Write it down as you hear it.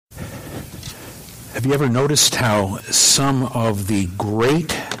Have you ever noticed how some of the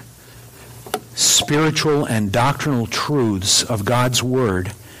great spiritual and doctrinal truths of God's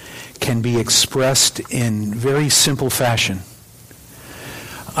Word can be expressed in very simple fashion?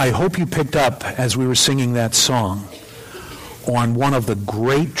 I hope you picked up, as we were singing that song, on one of the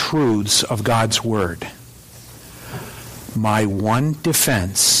great truths of God's Word. My one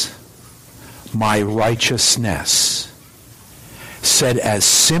defense, my righteousness. Said as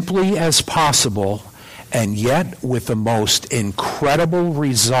simply as possible, and yet with the most incredible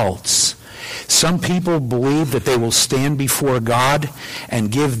results. Some people believe that they will stand before God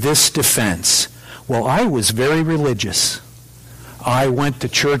and give this defense. Well, I was very religious. I went to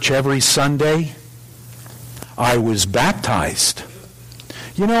church every Sunday. I was baptized.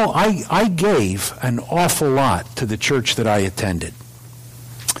 You know, I gave an awful lot to the church that I attended.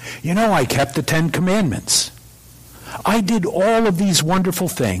 You know, I kept the 10 Commandments. I did all of these wonderful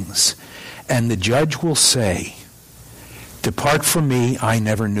things. And the judge will say, "Depart from me, I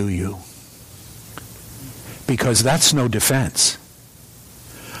never knew you." Because that's no defense.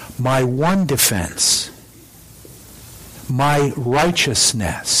 My one defense, my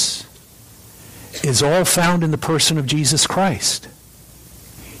righteousness, is all found in the person of Jesus Christ.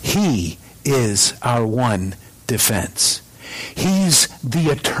 He is our one defense. He's the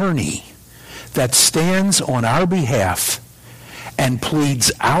attorney that stands on our behalf and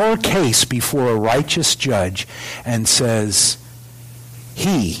pleads our case before a righteous judge and says,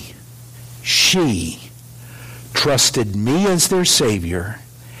 he, she, trusted me as their Savior,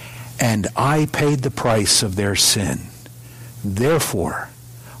 and I paid the price of their sin. Therefore,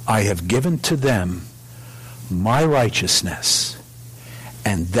 I have given to them my righteousness,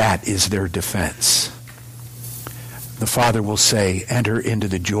 and that is their defense. The Father will say, enter into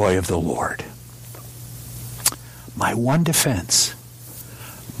the joy of the Lord. My one defense,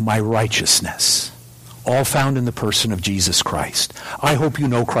 my righteousness, all found in the person of Jesus Christ. I hope you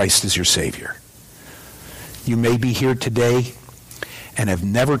know Christ as your Savior. You may be here today and have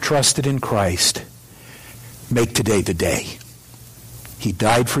never trusted in Christ. Make today the day. He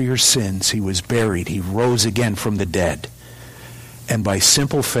died for your sins. He was buried. He rose again from the dead. And by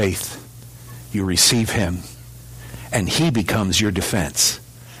simple faith, you receive him, and he becomes your defense,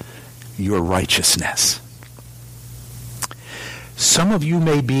 your righteousness. Some of you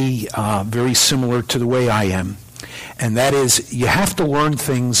may be very similar to the way I am, and that is, you have to learn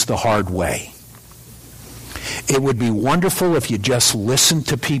things the hard way. It would be wonderful if you just listened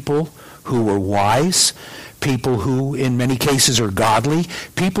to people who were wise, people who in many cases are godly,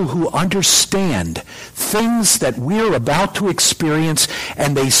 people who understand things that we're about to experience,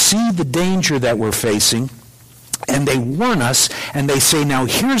 and they see the danger that we're facing, and they warn us, and they say, now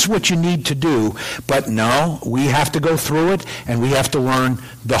here's what you need to do. But no, we have to go through it, and we have to learn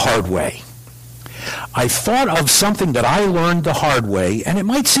the hard way. I thought of something that I learned the hard way, and it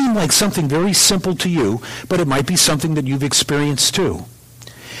might seem like something very simple to you, but it might be something that you've experienced too.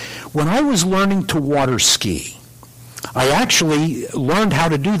 When I was learning to water ski, I actually learned how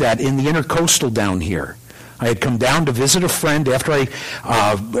to do that in the Intercoastal down here. I had come down to visit a friend after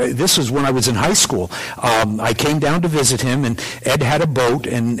this was when I was in high school. I came down to visit him, and Ed had a boat,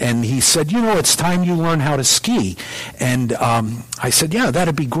 and he said, you know, it's time you learn how to ski. And I said, yeah,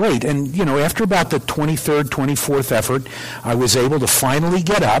 that'd be great. And, you know, after about the 23rd, 24th effort, I was able to finally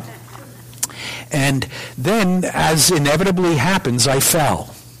get up. And then, as inevitably happens, I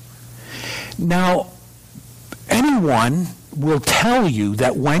fell. Now, anyone will tell you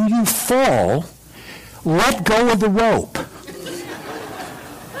that when you fall, let go of the rope.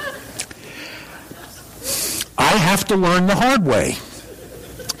 I have to learn the hard way.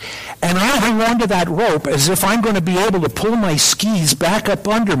 And I hang on to that rope as if I'm going to be able to pull my skis back up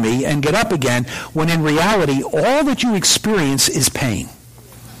under me and get up again, when in reality, all that you experience is pain.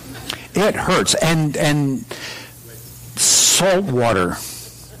 It hurts. And salt water,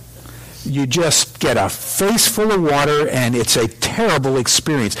 you just get a face full of water, and it's a terrible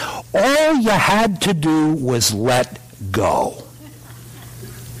experience. All you had to do was let go.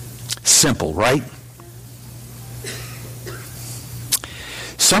 Simple, right?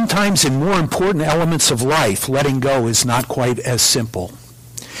 Sometimes in more important elements of life, letting go is not quite as simple.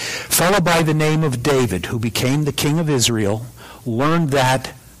 A fellow by the name of David, who became the king of Israel, learned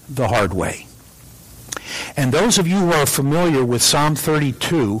that the hard way. And those of you who are familiar with Psalm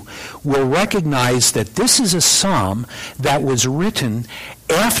 32 will recognize that this is a psalm that was written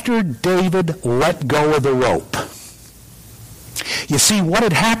after David let go of the rope. You see, what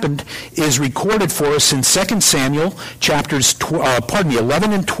had happened is recorded for us in 2 Samuel chapters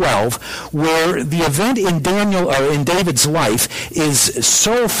 11 and 12, where the event in David's life is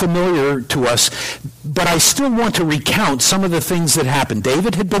so familiar to us, but I still want to recount some of the things that happened.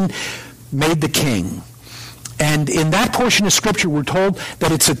 David had been made the king. And in that portion of Scripture, we're told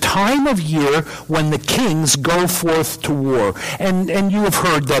that it's a time of year when the kings go forth to war. And you have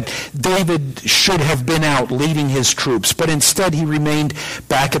heard that David should have been out leading his troops, but instead he remained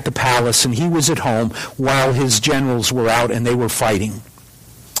back at the palace, and he was at home while his generals were out and they were fighting.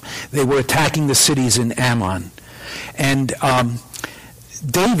 They were attacking the cities in Ammon. And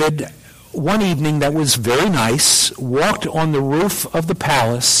David, one evening that was very nice, walked on the roof of the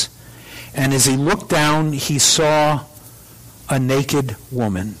palace, and as he looked down, he saw a naked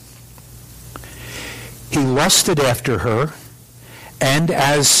woman. He lusted after her, and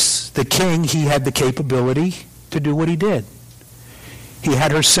as the king, he had the capability to do what he did. He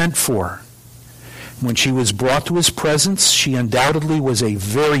had her sent for. When she was brought to his presence, she undoubtedly was a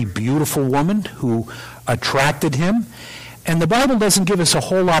very beautiful woman who attracted him. And the Bible doesn't give us a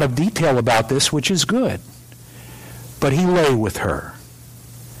whole lot of detail about this, which is good. But he lay with her.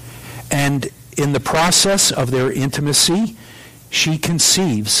 And in the process of their intimacy, she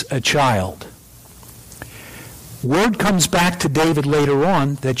conceives a child. Word comes back to David later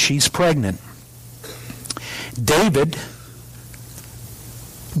on that she's pregnant. David,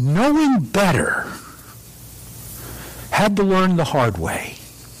 knowing better, had to learn the hard way.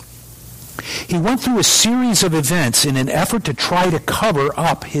 He went through a series of events in an effort to try to cover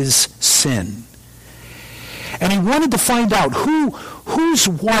up his sin. And he wanted to find out whose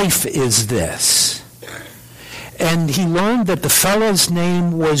wife is this? And he learned that the fellow's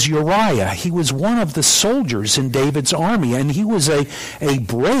name was Uriah. He was one of the soldiers in David's army, and he was a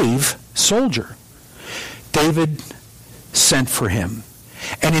brave soldier. David sent for him.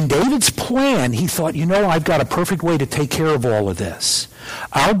 And in David's plan, he thought, I've got a perfect way to take care of all of this.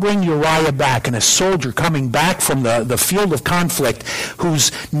 I'll bring Uriah back, and a soldier coming back from the field of conflict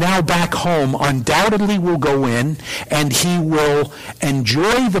who's now back home undoubtedly will go in, and he will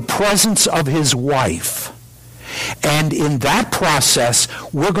enjoy the presence of his wife. And in that process,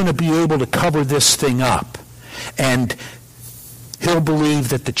 we're going to be able to cover this thing up. And he'll believe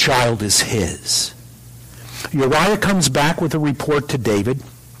that the child is his. Uriah comes back with a report to David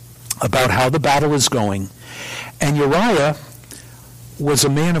about how the battle is going. And Uriah was a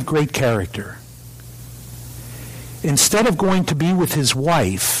man of great character. Instead of going to be with his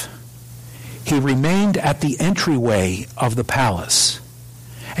wife, he remained at the entryway of the palace.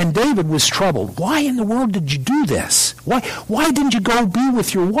 And David was troubled. Why in the world did you do this? Why didn't you go be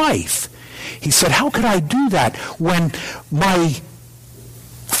with your wife? He said, how could I do that when my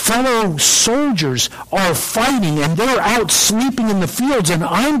fellow soldiers are fighting and they're out sleeping in the fields, and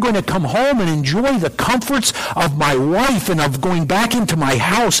I'm going to come home and enjoy the comforts of my wife and of going back into my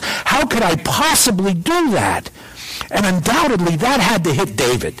house? How could I possibly do that? And undoubtedly that had to hit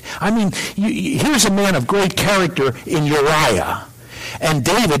David. I mean, here's a man of great character in Uriah, and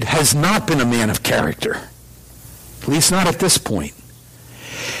David has not been a man of character, at least not at this point.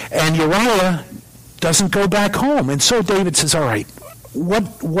 And Uriah doesn't go back home, and so David says, all right,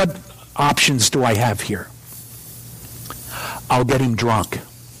 what options do I have here? I'll get him drunk.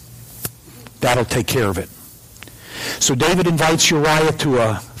 That'll take care of it. So David invites Uriah to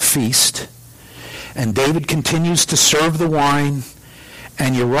a feast, and David continues to serve the wine,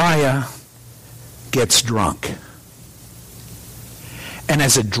 and Uriah gets drunk. And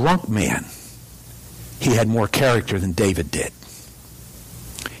as a drunk man, he had more character than David did.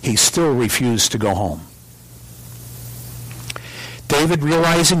 He still refused to go home. David,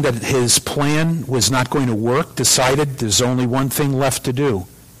 realizing that his plan was not going to work, decided there's only one thing left to do.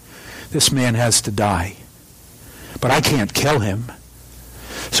 This man has to die. But I can't kill him.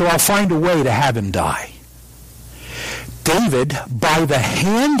 So I'll find a way to have him die. David, by the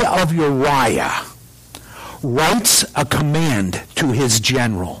hand of Uriah, writes a command to his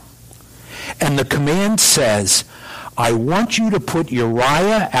general. And the command says, I want you to put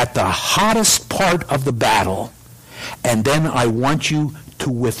Uriah at the hottest part of the battle, and then I want you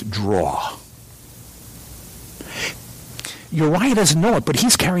to withdraw. Uriah doesn't know it, but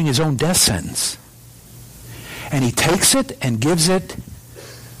he's carrying his own death sentence. And he takes it and gives it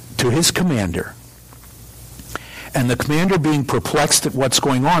to his commander. And the commander, being perplexed at what's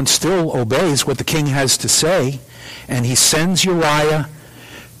going on, still obeys what the king has to say. And he sends Uriah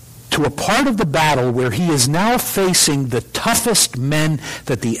to a part of the battle where he is now facing the toughest men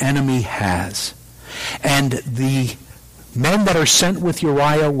that the enemy has. And the men that are sent with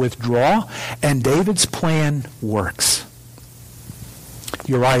Uriah withdraw, and David's plan works.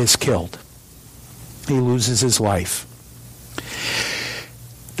 Uriah is killed. He loses his life.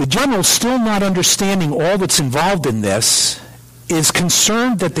 The general, still not understanding all that's involved in this, is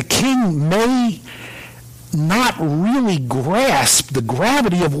concerned that the king may not really grasp the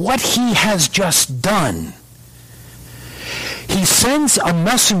gravity of what he has just done. He sends a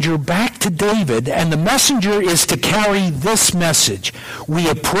messenger back to David, and the messenger is to carry this message. We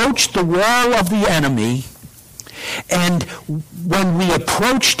approached the wall of the enemy, and when we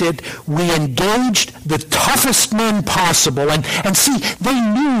approached it, we engaged the toughest men possible. And see, they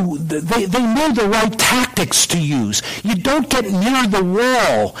knew the right tactics to use. You don't get near the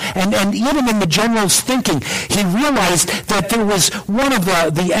wall. And even in the general's thinking, he realized that there was one of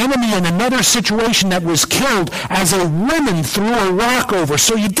the enemy in another situation that was killed as a woman threw a rock over.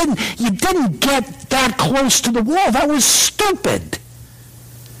 So you didn't get that close to the wall. That was stupid.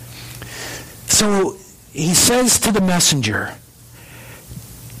 So he says to the messenger,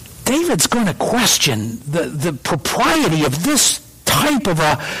 David's going to question the propriety of this type of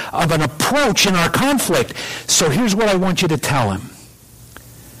an approach in our conflict. So here's what I want you to tell him.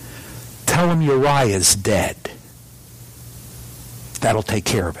 Tell him Uriah's dead. That'll take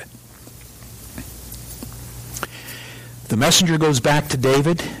care of it. The messenger goes back to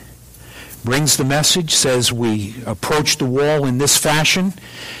David, brings the message, says we approached the wall in this fashion.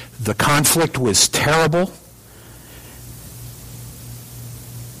 The conflict was terrible,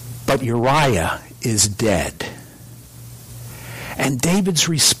 but Uriah is dead. And David's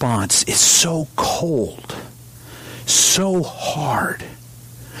response is so cold, so hard.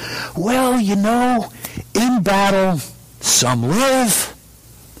 Well, in battle, some live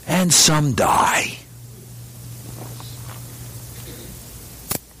and some die.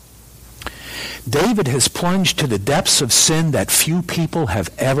 David has plunged to the depths of sin that few people have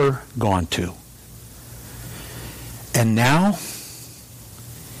ever gone to. And now,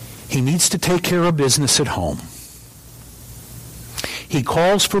 he needs to take care of business at home. He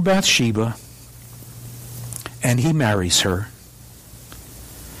calls for Bathsheba, and he marries her.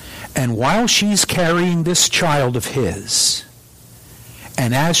 And while she's carrying this child of his,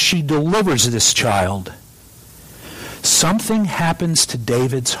 and as she delivers this child, something happens to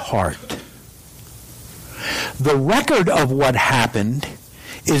David's heart. The record of what happened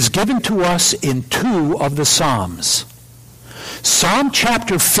is given to us in 2 of the Psalms. Psalm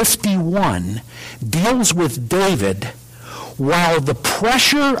chapter 51 deals with David while the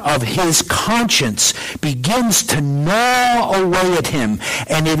pressure of his conscience begins to gnaw away at him,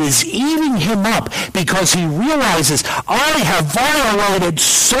 and it is eating him up because he realizes, I have violated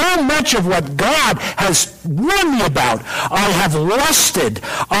so much of what God has warned me about. I have lusted.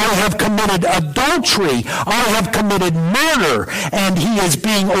 I have committed adultery. I have committed murder. And he is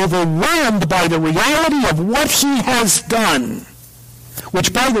being overwhelmed by the reality of what he has done.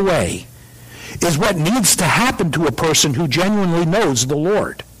 Which, by the way, is what needs to happen to a person who genuinely knows the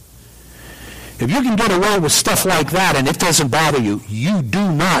Lord. If you can get away with stuff like that and it doesn't bother you, you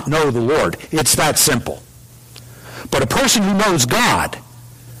do not know the Lord. It's that simple. But a person who knows God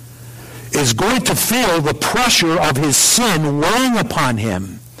is going to feel the pressure of his sin weighing upon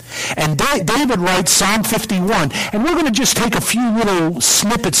him. And David writes Psalm 51, and we're going to just take a few little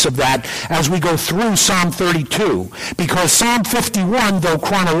snippets of that as we go through Psalm 32, because Psalm 51, though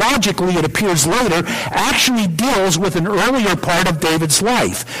chronologically it appears later, actually deals with an earlier part of David's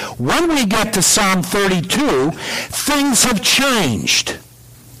life. When we get to Psalm 32, things have changed.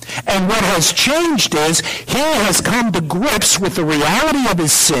 And what has changed is he has come to grips with the reality of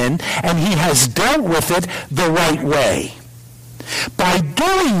his sin, and he has dealt with it the right way. By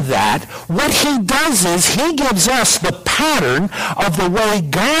doing that, what he does is he gives us the pattern of the way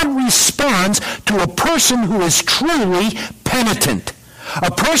God responds to a person who is truly penitent.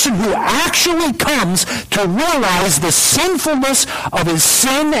 A person who actually comes to realize the sinfulness of his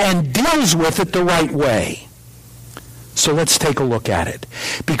sin and deals with it the right way. So let's take a look at it.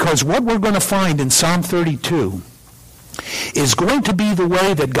 Because what we're going to find in Psalm 32 is going to be the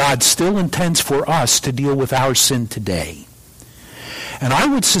way that God still intends for us to deal with our sin today. And I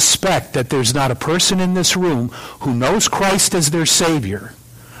would suspect that there's not a person in this room who knows Christ as their Savior,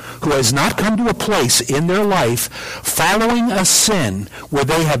 who has not come to a place in their life following a sin where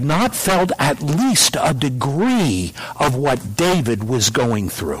they have not felt at least a degree of what David was going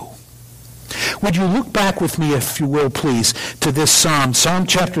through. Would you look back with me, if you will, please, to this psalm, Psalm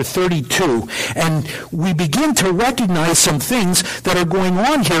chapter 32, and we begin to recognize some things that are going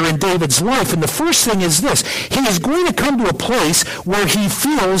on here in David's life. And the first thing is this: he is going to come to a place where he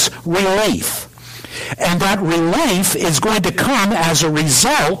feels relief. And that relief is going to come as a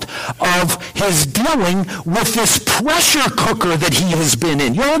result of his dealing with this pressure cooker that he has been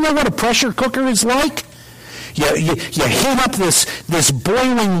in. You all know what a pressure cooker is like? You heat up this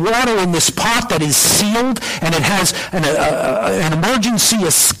boiling water in this pot that is sealed, and it has an emergency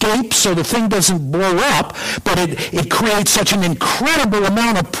escape so the thing doesn't blow up, but it creates such an incredible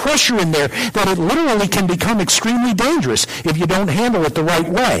amount of pressure in there that it literally can become extremely dangerous if you don't handle it the right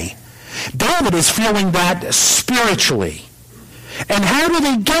way. David is feeling that spiritually. And how do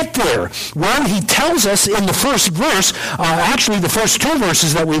they get there? Well, he tells us in the first verse, actually the first two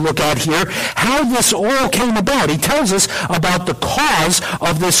verses that we look at here, how this all came about. He tells us about the cause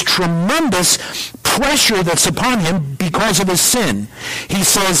of this tremendous pressure that's upon him because of his sin. He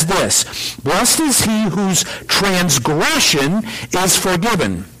says this, "Blessed is he whose transgression is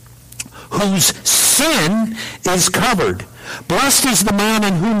forgiven, whose sin is covered. Blessed is the man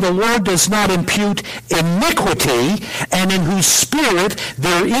in whom the Lord does not impute iniquity, and in whose spirit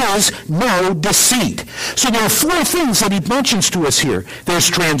there is no deceit." So there are four things that he mentions to us here. There's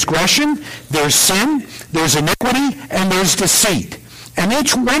transgression, there's sin, there's iniquity, and there's deceit. And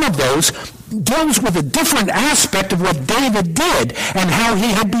each one of those deals with a different aspect of what David did and how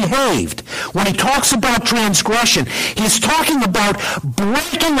he had behaved. When he talks about transgression, he's talking about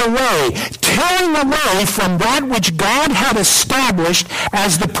breaking away, tearing away from that which God had established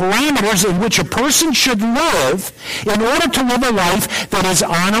as the parameters in which a person should live in order to live a life that is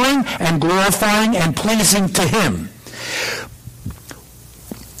honoring and glorifying and pleasing to him.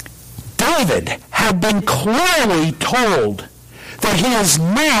 David had been clearly told that he is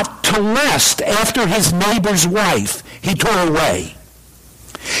not to lust after his neighbor's wife. He tore away.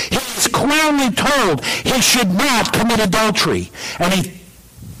 He is clearly told he should not commit adultery, and he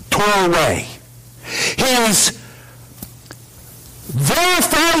tore away. He is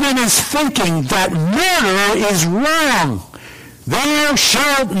verified in his thinking that murder is wrong. Thou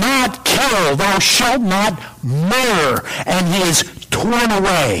shalt not kill, thou shalt not murder, and he is torn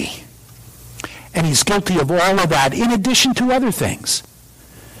away. And he's guilty of all of that, in addition to other things.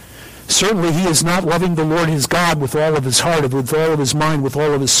 Certainly he is not loving the Lord his God with all of his heart, with all of his mind, with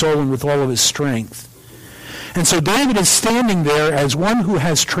all of his soul, and with all of his strength. And so David is standing there as one who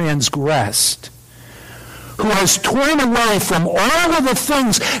has transgressed, who has torn away from all of the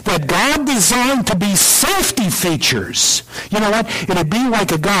things that God designed to be safety features. You know what? It would be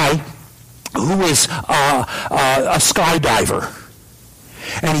like a guy who is a skydiver.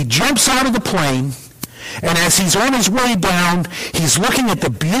 And he jumps out of the plane, and as he's on his way down, he's looking at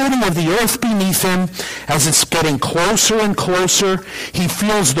the beauty of the earth beneath him. As it's getting closer and closer, he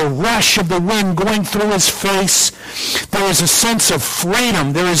feels the rush of the wind going through his face. There is a sense of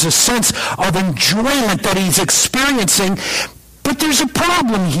freedom. There is a sense of enjoyment that he's experiencing. But there's a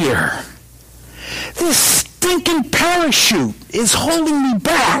problem here. This stinking parachute is holding me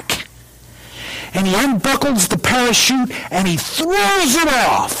back. And he unbuckles the parachute and he throws it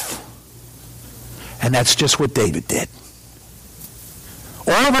off. And that's just what David did.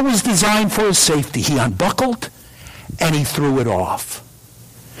 All that was designed for his safety, he unbuckled and he threw it off.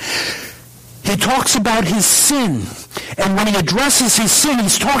 He talks about his sin. And when he addresses his sin,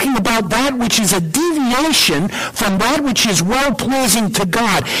 he's talking about that which is a deviation from that which is well-pleasing to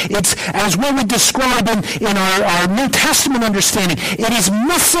God. It's, as we would describe in our New Testament understanding, it is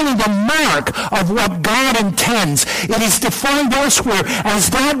missing the mark of what God intends. It is defined elsewhere as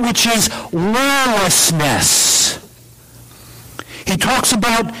that which is lawlessness. He talks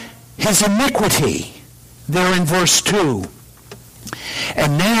about his iniquity there in verse 2.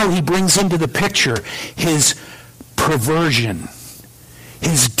 And now he brings into the picture his perversion,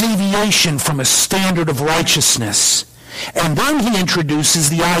 his deviation from a standard of righteousness. And then he introduces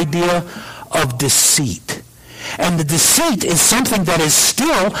the idea of deceit. And the deceit is something that is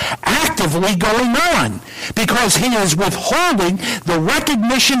still actively going on because he is withholding the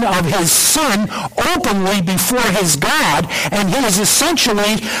recognition of his sin openly before his God, and he is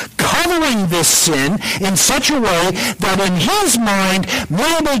essentially covering this sin in such a way that in his mind,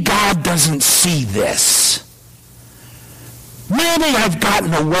 maybe God doesn't see this. Maybe I've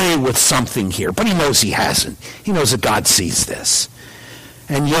gotten away with something here, but he knows he hasn't. He knows that God sees this.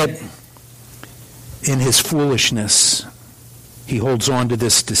 And yet, in his foolishness, he holds on to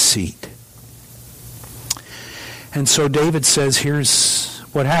this deceit. And so David says, here's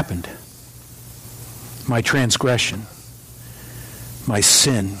what happened. My transgression, my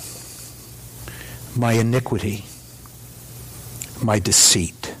sin, my iniquity, my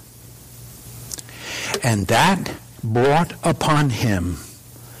deceit. And that brought upon him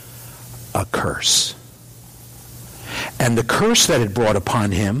a curse. And the curse that it brought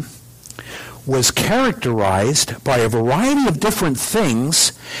upon him was characterized by a variety of different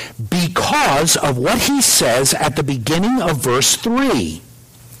things because of what he says at the beginning of verse 3.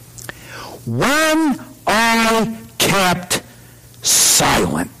 When I kept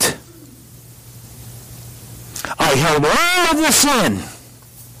silent. I held all of this in.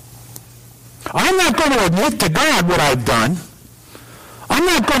 I'm not going to admit to God what I've done. I'm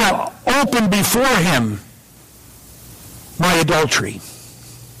not going to open before him my adultery,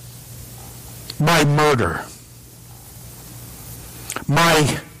 my murder,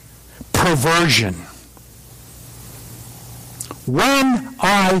 my perversion. When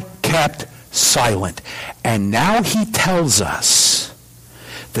I kept silent. And now he tells us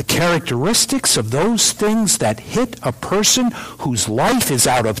the characteristics of those things that hit a person whose life is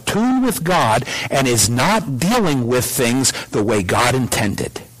out of tune with God and is not dealing with things the way God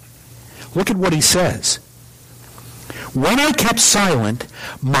intended. Look at what he says. When I kept silent,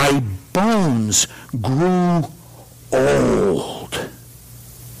 my bones grew old.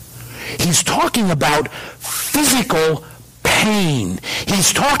 He's talking about physical pain.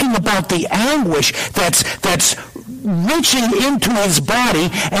 He's talking about the anguish that's reaching into his body,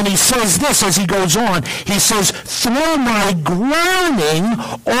 and he says this as he goes on. He says, through my groaning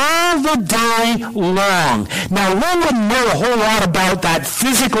all the day long. Now, we wouldn't know a whole lot about that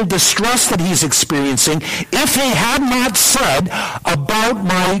physical distress that he's experiencing if he had not said about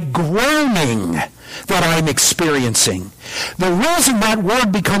my groaning that I'm experiencing. The reason that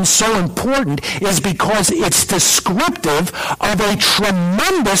word becomes so important is because it's descriptive of a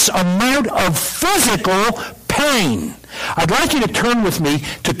tremendous amount of physical pain. I'd like you to turn with me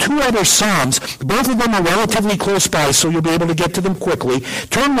to two other Psalms. Both of them are relatively close by, so you'll be able to get to them quickly.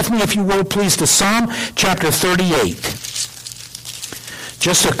 Turn with me, if you will, please, to Psalm chapter 38.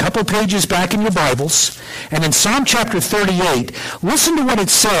 Just a couple pages back in your Bibles. And in Psalm chapter 38, listen to what it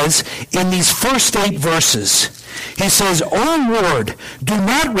says in these first 8 verses. He says, O Lord, do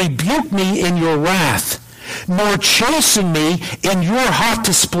not rebuke me in your wrath, nor chasten me in your hot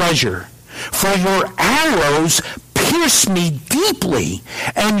displeasure. For your arrows pierce me deeply,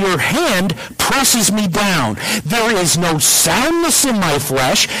 and your hand presses me down. There is no soundness in my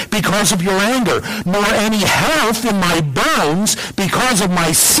flesh because of your anger, nor any health in my bones because of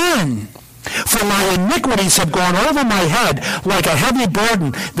my sin. For my iniquities have gone over my head like a heavy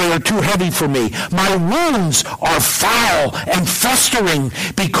burden. They are too heavy for me. My wounds are foul and festering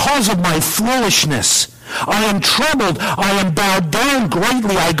because of my foolishness. I am troubled. I am bowed down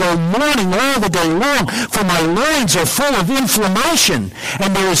greatly. I go mourning all the day long, for my loins are full of inflammation,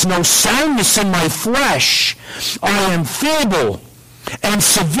 and there is no soundness in my flesh. I am feeble and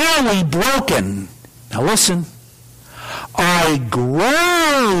severely broken. Now listen. I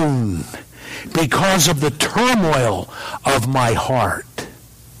groan because of the turmoil of my heart.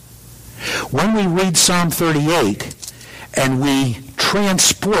 When we read Psalm 38 and we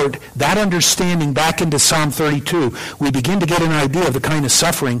transport that understanding back into Psalm 32, we begin to get an idea of the kind of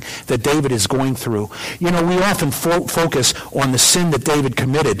suffering that David is going through. You know, we often focus on the sin that David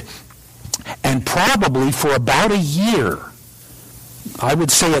committed, and probably for about a year, I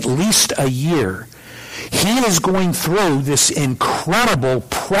would say at least a year, he is going through this incredible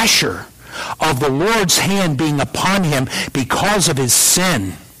pressure of the Lord's hand being upon him because of his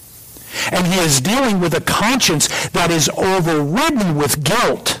sin. And he is dealing with a conscience that is overridden with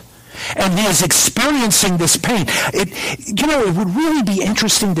guilt. And he is experiencing this pain. It would really be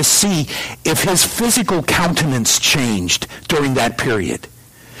interesting to see if his physical countenance changed during that period.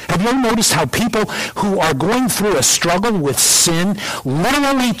 Have you noticed how people who are going through a struggle with sin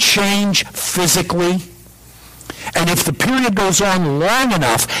literally change physically? And if the period goes on long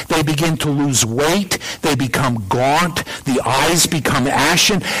enough, they begin to lose weight, they become gaunt, the eyes become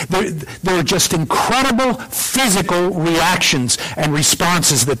ashen. There are just incredible physical reactions and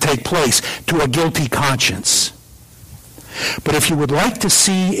responses that take place to a guilty conscience. But if you would like to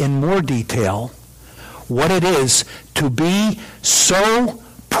see in more detail what it is to be so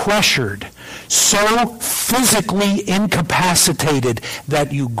pressured, so physically incapacitated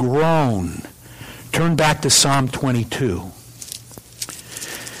that you groan, turn back to Psalm 22.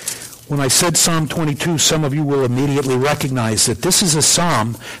 When I said Psalm 22, some of you will immediately recognize that this is a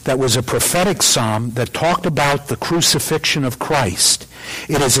psalm that was a prophetic psalm that talked about the crucifixion of Christ.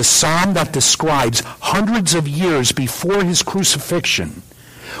 It is a psalm that describes hundreds of years before his crucifixion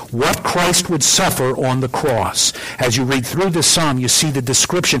what Christ would suffer on the cross. As you read through this psalm, you see the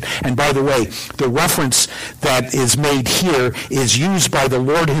description. And by the way, the reference that is made here is used by the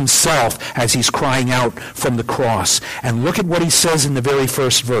Lord himself as he's crying out from the cross. And look at what he says in the very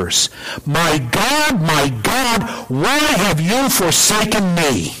first verse. My God, why have you forsaken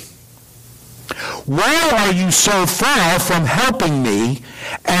me? Why are you so far from helping me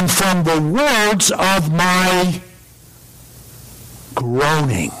and from the words of my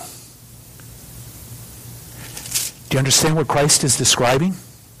groaning? Do you understand what Christ is describing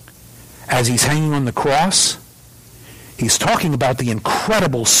as he's hanging on the cross? He's talking about the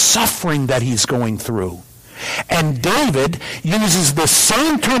incredible suffering that he's going through. And David uses the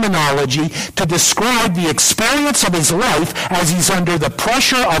same terminology to describe the experience of his life as he's under the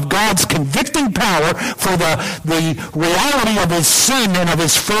pressure of God's convicting power for the reality of his sin and of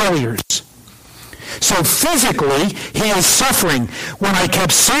his failures. So physically, he is suffering. When I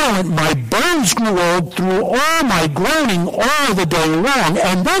kept silent, my bones grew old through all my groaning all the day long.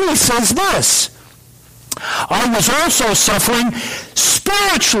 And then he says this, I was also suffering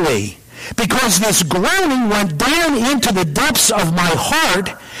spiritually, because this groaning went down into the depths of my heart,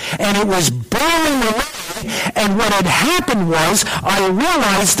 and it was boiling away. And what had happened was, I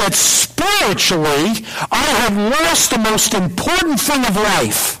realized that spiritually, I had lost the most important thing of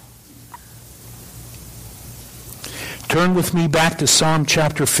life. Turn with me back to Psalm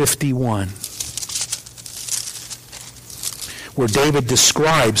chapter 51, where David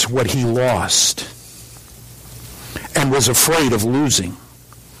describes what he lost and was afraid of losing.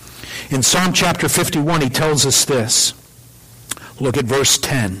 In Psalm chapter 51, he tells us this. Look at verse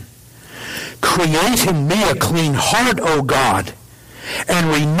 10. Create in me a clean heart, O God, and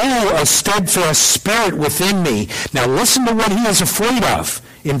renew a steadfast spirit within me. Now listen to what he is afraid of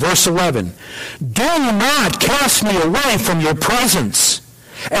in verse 11. Do not cast me away from your presence,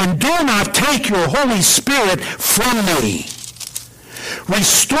 and do not take your Holy Spirit from me.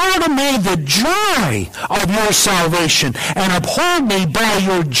 Restore to me the joy of your salvation and uphold me by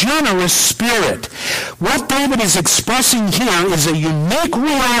your generous spirit. What David is expressing here is a unique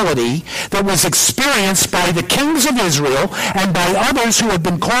reality that was experienced by the kings of Israel and by others who had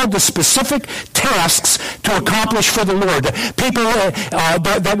been called to specific tasks to accomplish for the Lord. People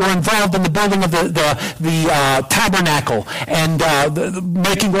that were involved in the building of the tabernacle and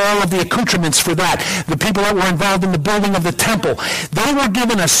making all of the accoutrements for that. The people that were involved in the building of the temple. They were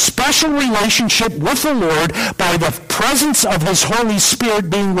given a special relationship with the Lord by the presence of his Holy Spirit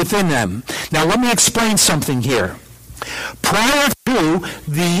being within them. Now let me explain something here. Prior to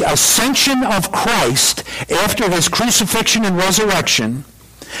the ascension of Christ, after his crucifixion and resurrection,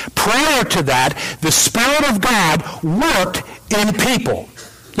 prior to that, the Spirit of God worked in people.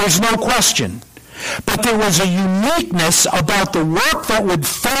 There's no question. But there was a uniqueness about the work that would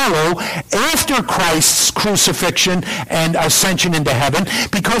follow after Christ's crucifixion and ascension into heaven,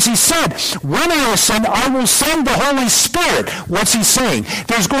 because he said, when I ascend, I will send the Holy Spirit. What's he saying?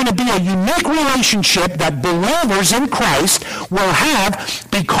 There's going to be a unique relationship that believers in Christ will have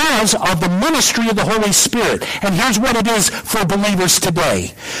because of the ministry of the Holy Spirit. And here's what it is for believers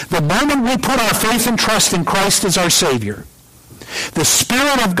today. The moment we put our faith and trust in Christ as our Savior, the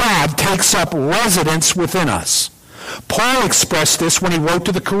Spirit of God takes up residence within us. Paul expressed this when he wrote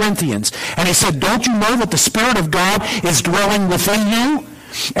to the Corinthians. And he said, don't you know that the Spirit of God is dwelling within you?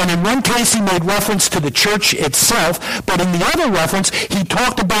 And in one case he made reference to the church itself, but in the other reference he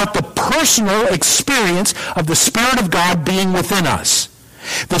talked about the personal experience of the Spirit of God being within us.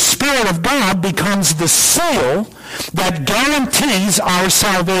 The Spirit of God becomes the seal that guarantees our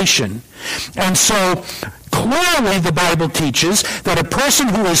salvation. And so clearly the Bible teaches that a person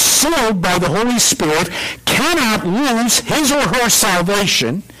who is sealed by the Holy Spirit cannot lose his or her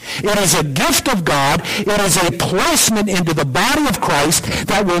salvation. It is a gift of God. It is a placement into the body of Christ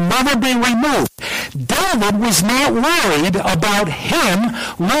that will never be removed. David was not worried about him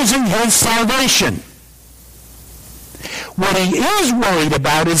losing his salvation. What he is worried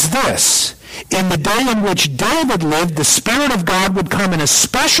about is this. In the day in which David lived, the Spirit of God would come in a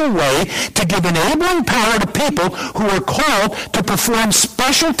special way to give enabling power to people who are called to perform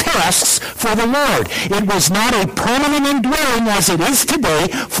special tasks for the Lord. It was not a permanent indwelling as it is today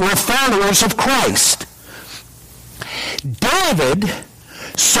for followers of Christ. David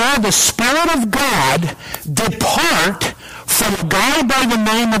saw the Spirit of God depart from a guy by the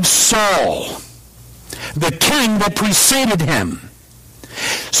name of Saul, the king that preceded him.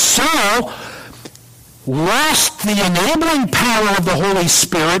 Saul lost the enabling power of the Holy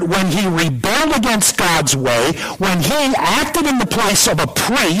Spirit when he rebelled against God's way, when he acted in the place of a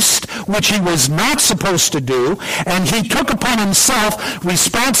priest, which he was not supposed to do, and he took upon himself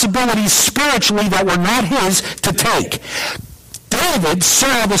responsibilities spiritually that were not his to take. David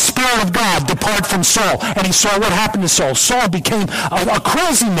saw the Spirit of God depart from Saul, and he saw what happened to Saul. Saul became a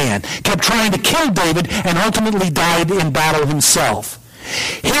crazy man, kept trying to kill David, and ultimately died in battle himself.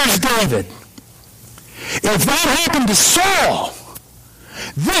 Here's David. If that happened to Saul,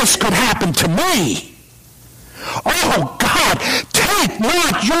 this could happen to me. Oh, God, take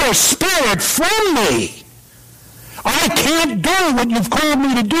not your Spirit from me. I can't do what you've called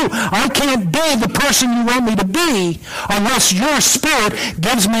me to do. I can't be the person you want me to be unless your Spirit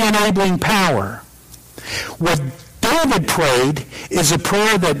gives me enabling power. What David prayed is a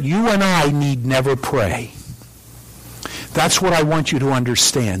prayer that you and I need never pray. That's what I want you to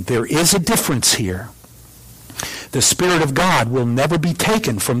understand. There is a difference here. The Spirit of God will never be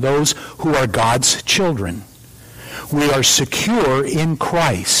taken from those who are God's children. We are secure in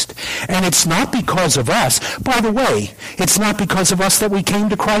Christ. And it's not because of us. By the way, it's not because of us that we came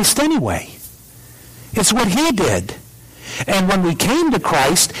to Christ anyway. It's what he did. And when we came to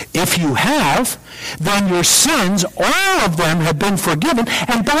Christ, if you have, then your sins, all of them have been forgiven.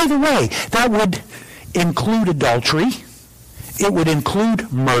 And by the way, that would include adultery. It would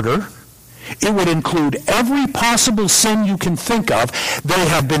include murder. It would include every possible sin you can think of. They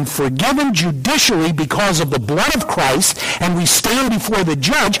have been forgiven judicially because of the blood of Christ, and we stand before the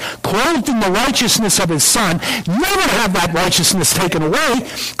judge, clothed in the righteousness of his Son, never have that righteousness taken away,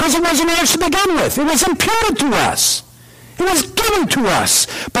 because it wasn't ours to begin with. It was imputed to us. It was given to us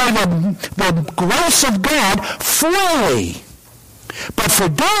by the grace of God freely. But for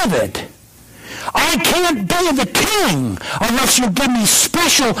David, I can't be the king unless you give me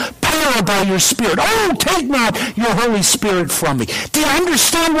special power by your Spirit. Oh, take not your Holy Spirit from me. Do you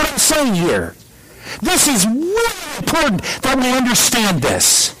understand what I'm saying here? This is really important that we understand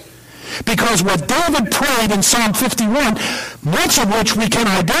this. Because what David prayed in Psalm 51, much of which we can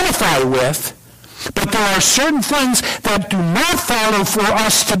identify with, but there are certain things that do not follow for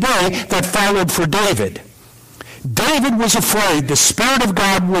us today that followed for David. David was afraid the Spirit of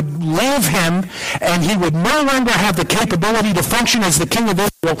God would leave him and he would no longer have the capability to function as the king of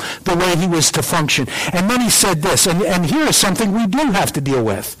Israel the way he was to function. And then he said this, and here is something we do have to deal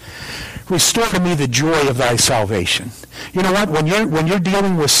with. Restore to me the joy of thy salvation. You know what? When you're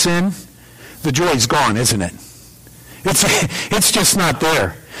dealing with sin, the joy's gone, isn't it? It's just not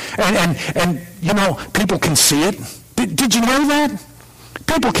there. And you know, people can see it. Did you know that?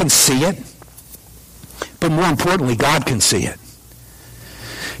 People can see it. But more importantly, God can see it.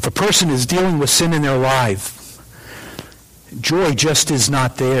 If a person is dealing with sin in their life, joy just is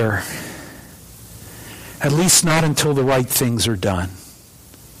not there. At least not until the right things are done.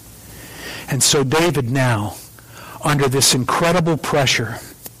 And so David now, under this incredible pressure,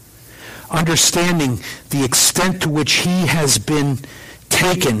 understanding the extent to which he has been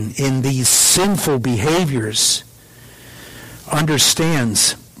taken in these sinful behaviors,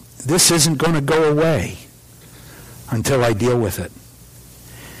 understands this isn't going to go away until I deal with it.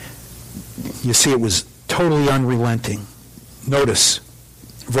 You see, it was totally unrelenting. Notice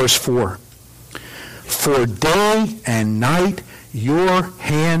verse 4. For day and night your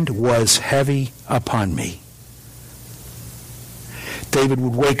hand was heavy upon me. David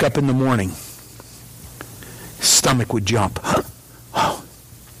would wake up in the morning. His stomach would jump. Oh,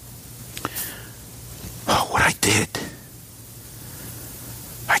 what I did.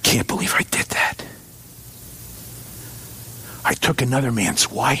 I can't believe I did that. I took another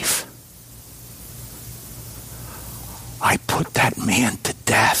man's wife. I put that man to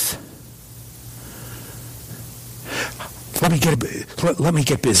death. Let me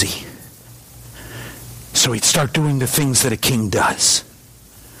get busy. So he'd start doing the things that a king does.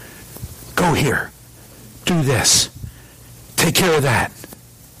 Go here. Do this. Take care of that.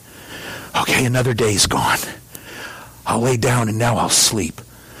 Okay, another day's gone. I'll lay down and now I'll sleep.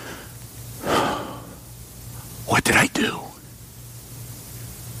 What did I do?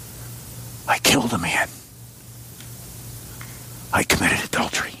 I killed a man. I committed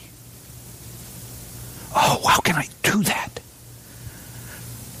adultery. Oh, how can I do that?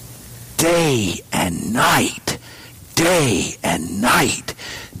 Day and night, day and night,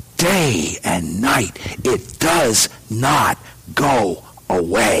 day and night. It does not go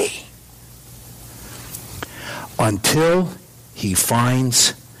away until he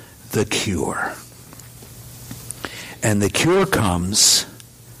finds the cure. And the cure comes,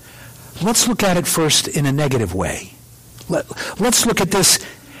 let's look at it first in a negative way. Let's look at this,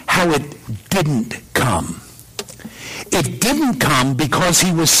 how it didn't come. It didn't come because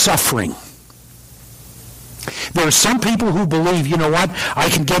he was suffering. There are some people who believe, you know what, I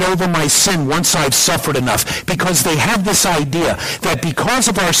can get over my sin once I've suffered enough, because they have this idea that because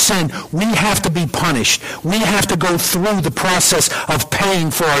of our sin, we have to be punished. We have to go through the process of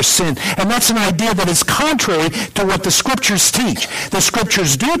paying for our sin. And that's an idea that is contrary to what the Scriptures teach. The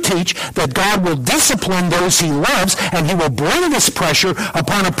Scriptures do teach that God will discipline those he loves, and he will bring this pressure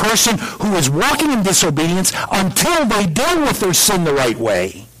upon a person who is walking in disobedience until they deal with their sin the right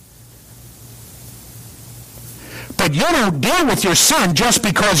way. But you don't deal with your sin just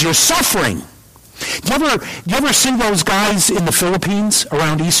because you're suffering. Do you ever see those guys in the Philippines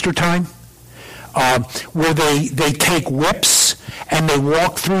around Easter time? Where they take whips and they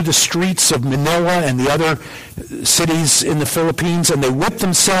walk through the streets of Manila and the other cities in the Philippines, and they whip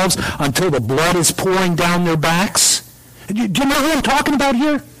themselves until the blood is pouring down their backs. Do you know who I'm talking about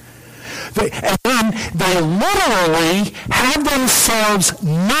here? And then they literally have themselves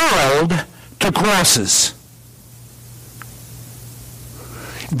nailed to crosses.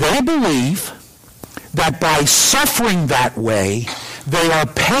 They believe that by suffering that way, they are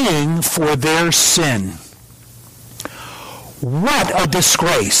paying for their sin. What a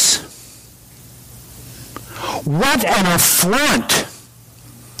disgrace. What an affront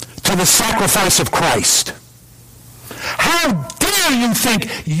to the sacrifice of Christ. How dare you think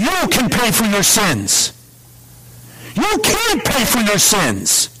you can pay for your sins? You can't pay for your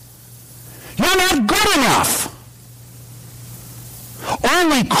sins. You're not good enough.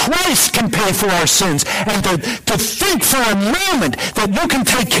 Only Christ can pay for our sins. And to think for a moment that you can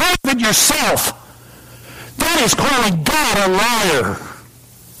take care of it yourself, that is calling God a liar.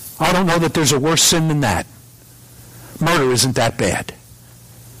 I don't know that there's a worse sin than that. Murder isn't that bad.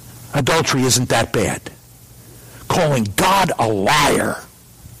 Adultery isn't that bad. Calling God a liar.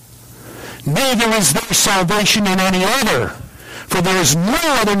 Neither is there salvation in any other, for there is no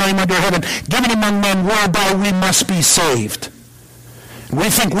other name under heaven given among men whereby we must be saved. We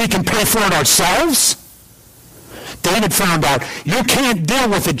think we can pay for it ourselves? David found out you can't deal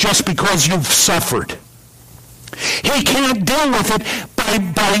with it just because you've suffered. He can't deal with it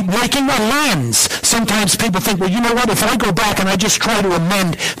by making amends. Sometimes people think, well, you know what, if I go back and I just try to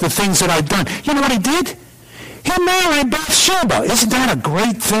amend the things that I've done. You know what he did? He married Bathsheba. Isn't that a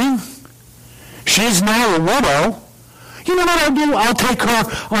great thing? She's now a widow. You know what I'll do? I'll take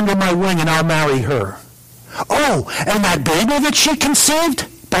her under my wing and I'll marry her. Oh, and that baby that she conceived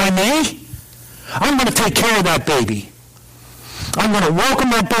by me, I'm going to take care of that baby. I'm going to welcome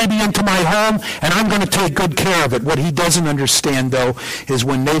that baby into my home, and I'm going to take good care of it. What he doesn't understand, though, is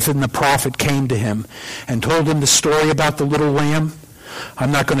when Nathan the prophet came to him and told him the story about the little lamb.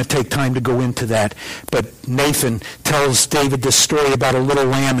 I'm not going to take time to go into that, but Nathan tells David this story about a little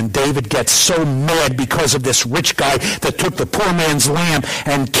lamb, and David gets so mad because of this rich guy that took the poor man's lamb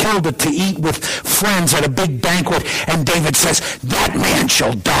and killed it to eat with friends at a big banquet, and David says, that man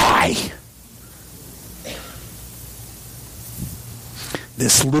shall die.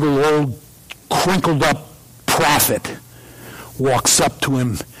 This little old crinkled up prophet walks up to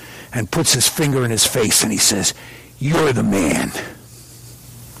him and puts his finger in his face, and he says, you're the man.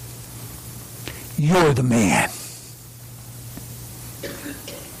 You're the man.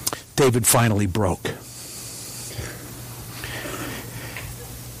 David finally broke.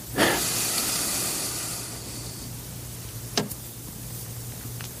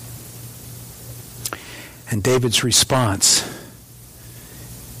 And David's response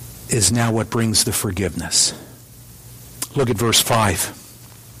is now what brings the forgiveness. Look at verse 5.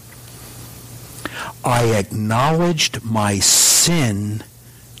 I acknowledged my sin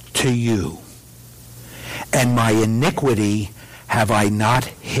to you, and my iniquity have I not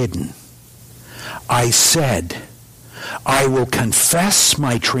hidden. I said, I will confess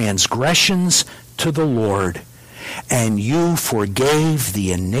my transgressions to the Lord, and you forgave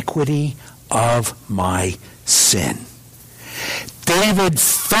the iniquity of my sin. David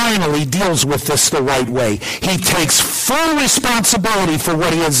finally deals with this the right way. He takes full responsibility for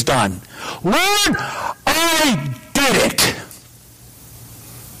what he has done. Lord, I did it.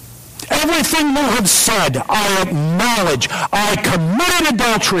 Everything you have said, I acknowledge. I committed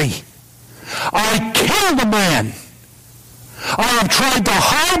adultery. I killed a man. I have tried to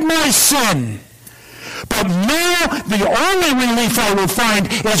hide my sin. But now the only relief I will find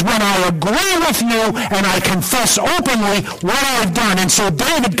is when I agree with you and I confess openly what I've done. And so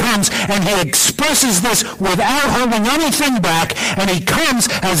David comes and he expresses this without holding anything back. And he comes,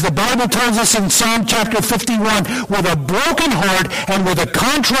 as the Bible tells us in Psalm chapter 51, with a broken heart and with a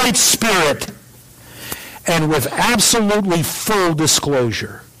contrite spirit and with absolutely full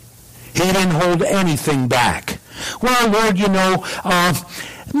disclosure. He didn't hold anything back. Well, Lord,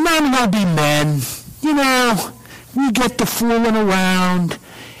 men will be men. we get to fooling around.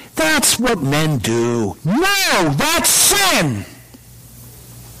 That's what men do. No, that's sin.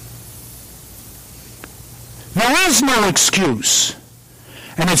 There is no excuse.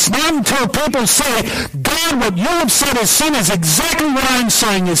 And it's not until people say, God, what you have said is sin is exactly what I'm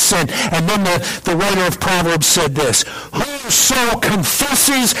saying is sin. And then the writer of Proverbs said this, whoso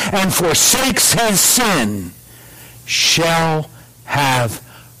confesses and forsakes his sin shall have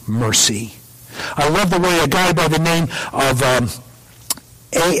mercy. I love the way a guy by the name of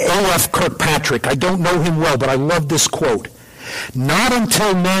A.F. Kirkpatrick, I don't know him well, but I love this quote. Not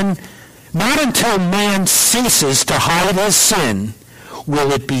until man ceases to hide his sin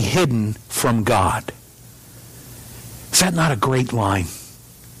will it be hidden from God. Is that not a great line?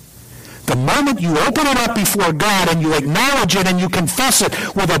 The moment you open it up before God and you acknowledge it and you confess it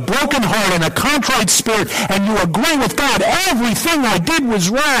with a broken heart and a contrite spirit and you agree with God, everything I did was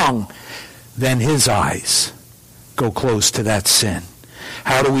wrong, then his eyes go close to that sin.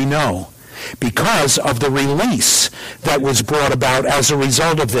 How do we know? Because of the release that was brought about as a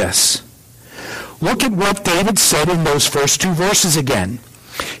result of this. Look at what David said in those first two verses again.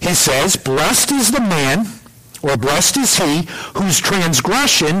 He says, blessed is the man, or blessed is he, whose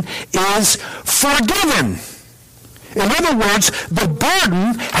transgression is forgiven. In other words, the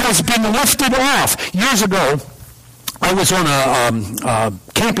burden has been lifted off. Years ago, I was on a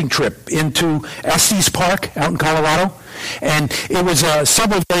camping trip into Estes Park out in Colorado. And it was a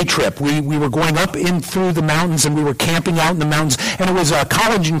several-day trip. We were going up in through the mountains, and we were camping out in the mountains. And it was a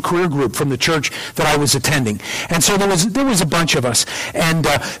college and career group from the church that I was attending. And so there was a bunch of us. And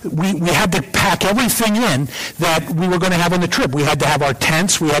we had to pack everything in that we were going to have on the trip. We had to have our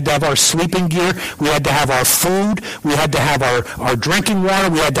tents. We had to have our sleeping gear. We had to have our food. We had to have our drinking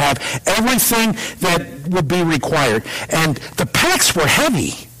water. We had to have everything that would be required. And the packs were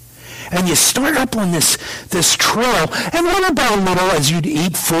heavy. And you start up on this trail, and little by little, as you'd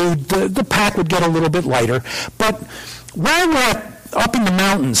eat food, the pack would get a little bit lighter. But while we're up in the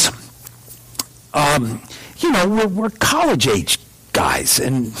mountains, we're college-age guys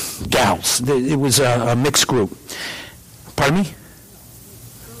and gals. It was a mixed group. Pardon me?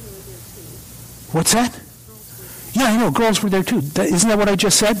 What's that? Yeah, I know. Girls were there, too. Isn't that what I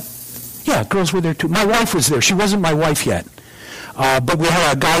just said? Yeah, girls were there, too. My wife was there. She wasn't my wife yet. But we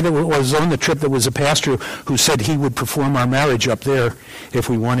had a guy that was on the trip that was a pastor who said he would perform our marriage up there if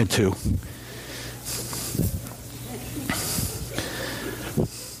we wanted to.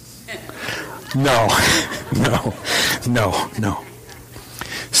 No.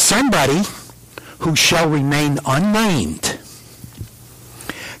 Somebody who shall remain unnamed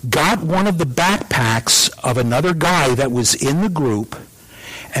got one of the backpacks of another guy that was in the group,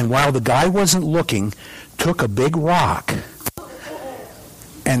 and while the guy wasn't looking, took a big rock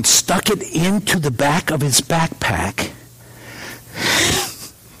and stuck it into the back of his backpack.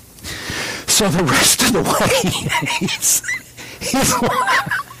 So the rest of the way,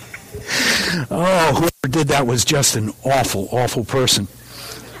 whoever did that was just an awful, awful person.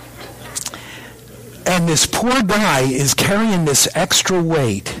 And this poor guy is carrying this extra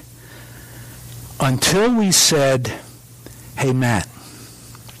weight until we said, hey, Matt,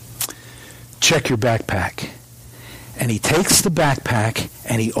 check your backpack. And he takes the backpack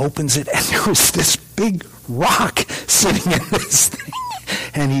and he opens it, and there was this big rock sitting in this thing.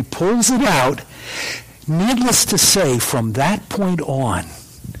 And he pulls it out. Needless to say, from that point on,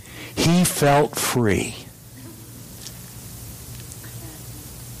 he felt free.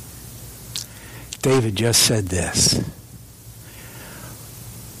 David just said this.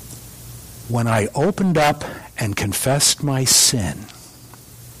 When I opened up and confessed my sin,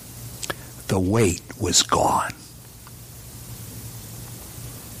 the weight was gone.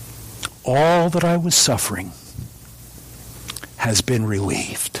 All that I was suffering has been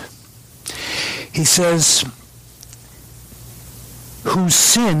relieved. He says, whose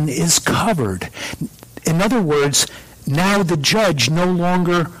sin is covered. In other words, now the judge no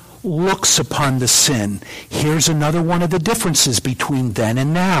longer looks upon the sin. Here's another one of the differences between then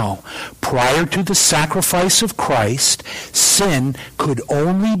and now. Prior to the sacrifice of Christ, sin could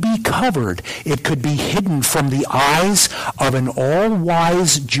only be covered. It could be hidden from the eyes of an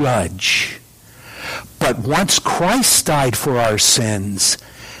all-wise judge. But once Christ died for our sins,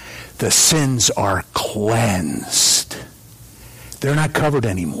 the sins are cleansed. They're not covered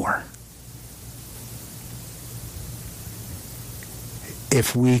anymore.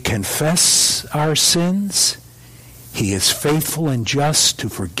 If we confess our sins, he is faithful and just to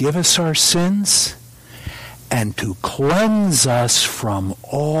forgive us our sins and to cleanse us from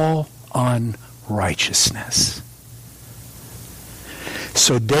all unrighteousness.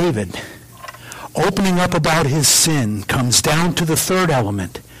 So David, opening up about his sin, comes down to the third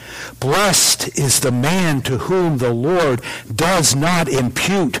element. Blessed is the man to whom the Lord does not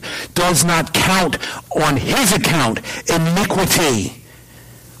impute, does not count on his account iniquity.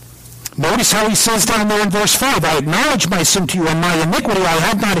 Notice how he says down there in verse 5, I acknowledge my sin to you, and my iniquity I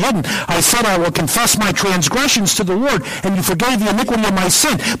have not hidden. I said I will confess my transgressions to the Lord, and you forgave the iniquity of my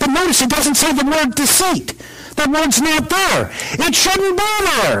sin. But notice it doesn't say the word deceit. That word's not there. It shouldn't be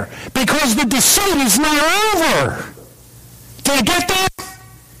there, because the deceit is not over. Do you get that?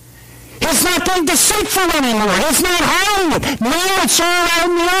 He's not being deceitful anymore. He's not hiding it. Now it's all out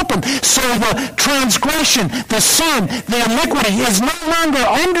in the open. So the transgression, the sin, the iniquity is no longer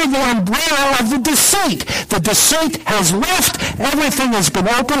under the umbrella of the deceit. The deceit has left. Everything has been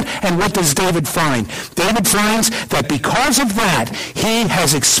opened. And what does David find? David finds that because of that, he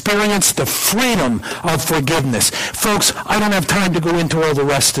has experienced the freedom of forgiveness. Folks, I don't have time to go into all the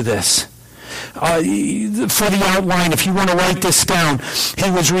rest of this. For the outline, if you want to write this down, he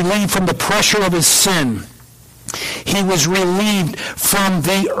was relieved from the pressure of his sin. He was relieved from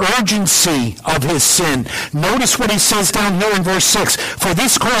the urgency of his sin. Notice what he says down here in verse 6. For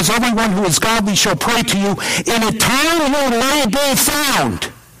this cause everyone who is godly shall pray to you. In a time when may be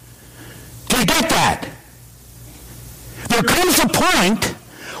found. Do you get that? There comes a point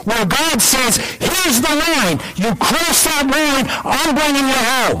where God says, here's the line. You cross that line, I'm bringing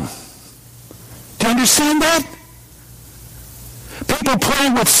you home. Do you understand that? People play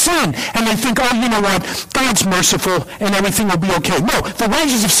with sin, and they think, oh, you know what, God's merciful, and everything will be okay. No, the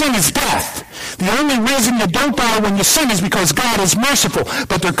wages of sin is death. The only reason you don't die when you sin is because God is merciful.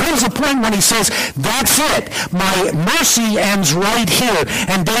 But there comes a point when he says, that's it. My mercy ends right here.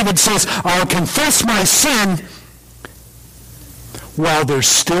 And David says, I'll confess my sin while there's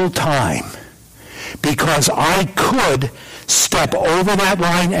still time. Because I could step over that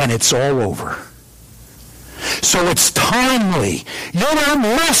line, and it's all over. So it's timely. You don't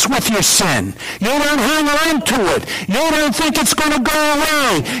mess with your sin. You don't hang on to it. You don't think it's going to go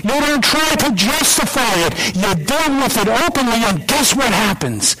away. You don't try to justify it. You deal with it openly, and guess what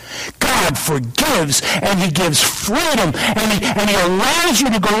happens? God forgives, and he gives freedom, and he allows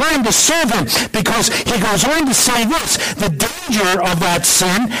you to go on to serve him, because he goes on to say this, the danger of that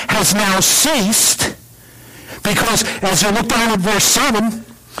sin has now ceased, because as you look down at verse 7,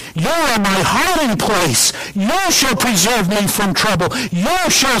 you are my hiding place. You shall preserve me from trouble. You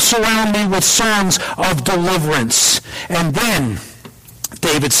shall surround me with songs of deliverance. And then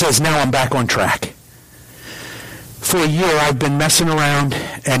David says, now I'm back on track. For a year I've been messing around,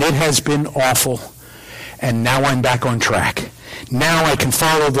 and it has been awful. And now I'm back on track. Now I can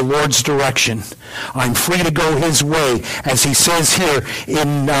follow the Lord's direction. I'm free to go his way, as he says here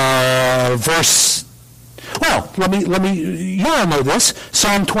in verse. Well, let me. You all know this.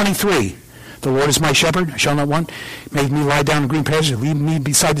 Psalm 23. The Lord is my shepherd; I shall not want. He made me lie down in green pastures. Lead me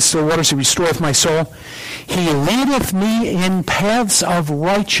beside the still waters. He restoreth my soul. He leadeth me in paths of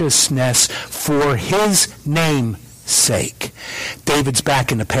righteousness for his name's sake. David's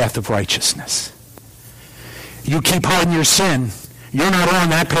back in the path of righteousness. You keep hiding your sin, you're not on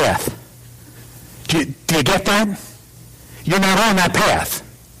that path. Do you get that? You're not on that path.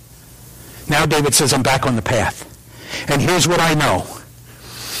 Now David says, I'm back on the path. And here's what I know.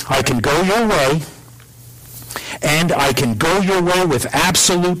 I can go your way, and I can go your way with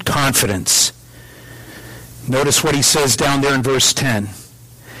absolute confidence. Notice what he says down there in verse 10.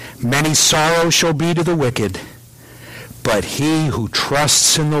 Many sorrows shall be to the wicked, but he who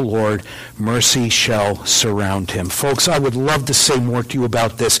trusts in the Lord, mercy shall surround him. Folks, I would love to say more to you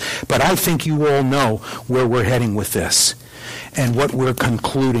about this, but I think you all know where we're heading with this and what we're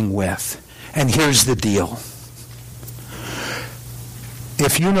concluding with. And here's the deal.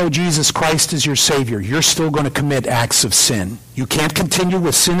 If you know Jesus Christ as your Savior, you're still going to commit acts of sin. You can't continue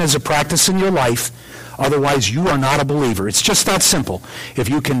with sin as a practice in your life. Otherwise, you are not a believer. It's just that simple. If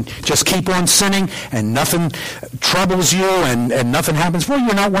you can just keep on sinning and nothing troubles you and nothing happens, well,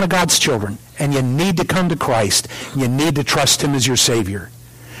 you're not one of God's children. And you need to come to Christ. You need to trust him as your Savior.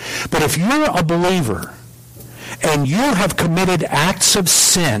 But if you're a believer and you have committed acts of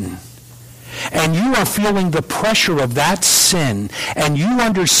sin, and you are feeling the pressure of that sin, and you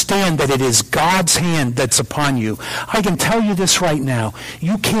understand that it is God's hand that's upon you, I can tell you this right now.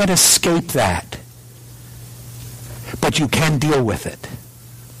 You can't escape that. But you can deal with it.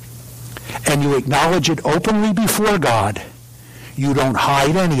 And you acknowledge it openly before God. You don't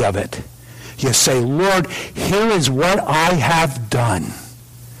hide any of it. You say, Lord, here is what I have done.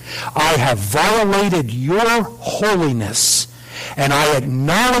 I have violated your holiness. And I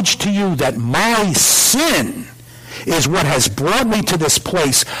acknowledge to you that my sin is what has brought me to this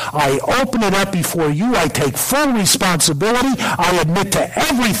place. I open it up before you. I take full responsibility. I admit to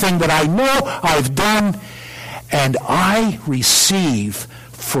everything that I know I've done, and I receive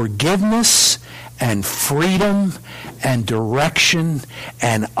forgiveness and freedom and direction,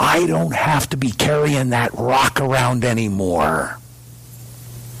 and I don't have to be carrying that rock around anymore.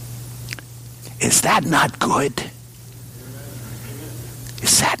 Is that not good?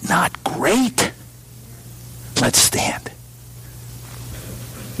 Is that not great? Let's stand.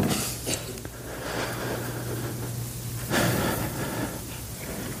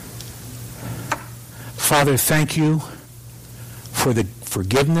 Father, thank you for the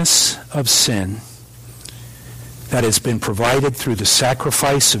forgiveness of sin that has been provided through the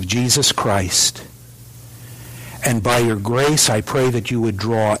sacrifice of Jesus Christ. And by your grace, I pray that you would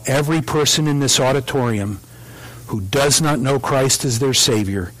draw every person in this auditorium who does not know Christ as their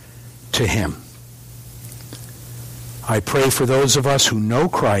Savior to him. I pray for those of us who know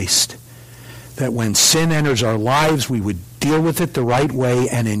Christ, that when sin enters our lives, we would deal with it the right way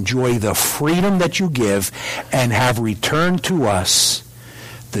and enjoy the freedom that you give and have returned to us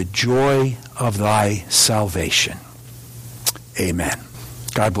the joy of thy salvation. Amen.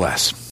 God bless.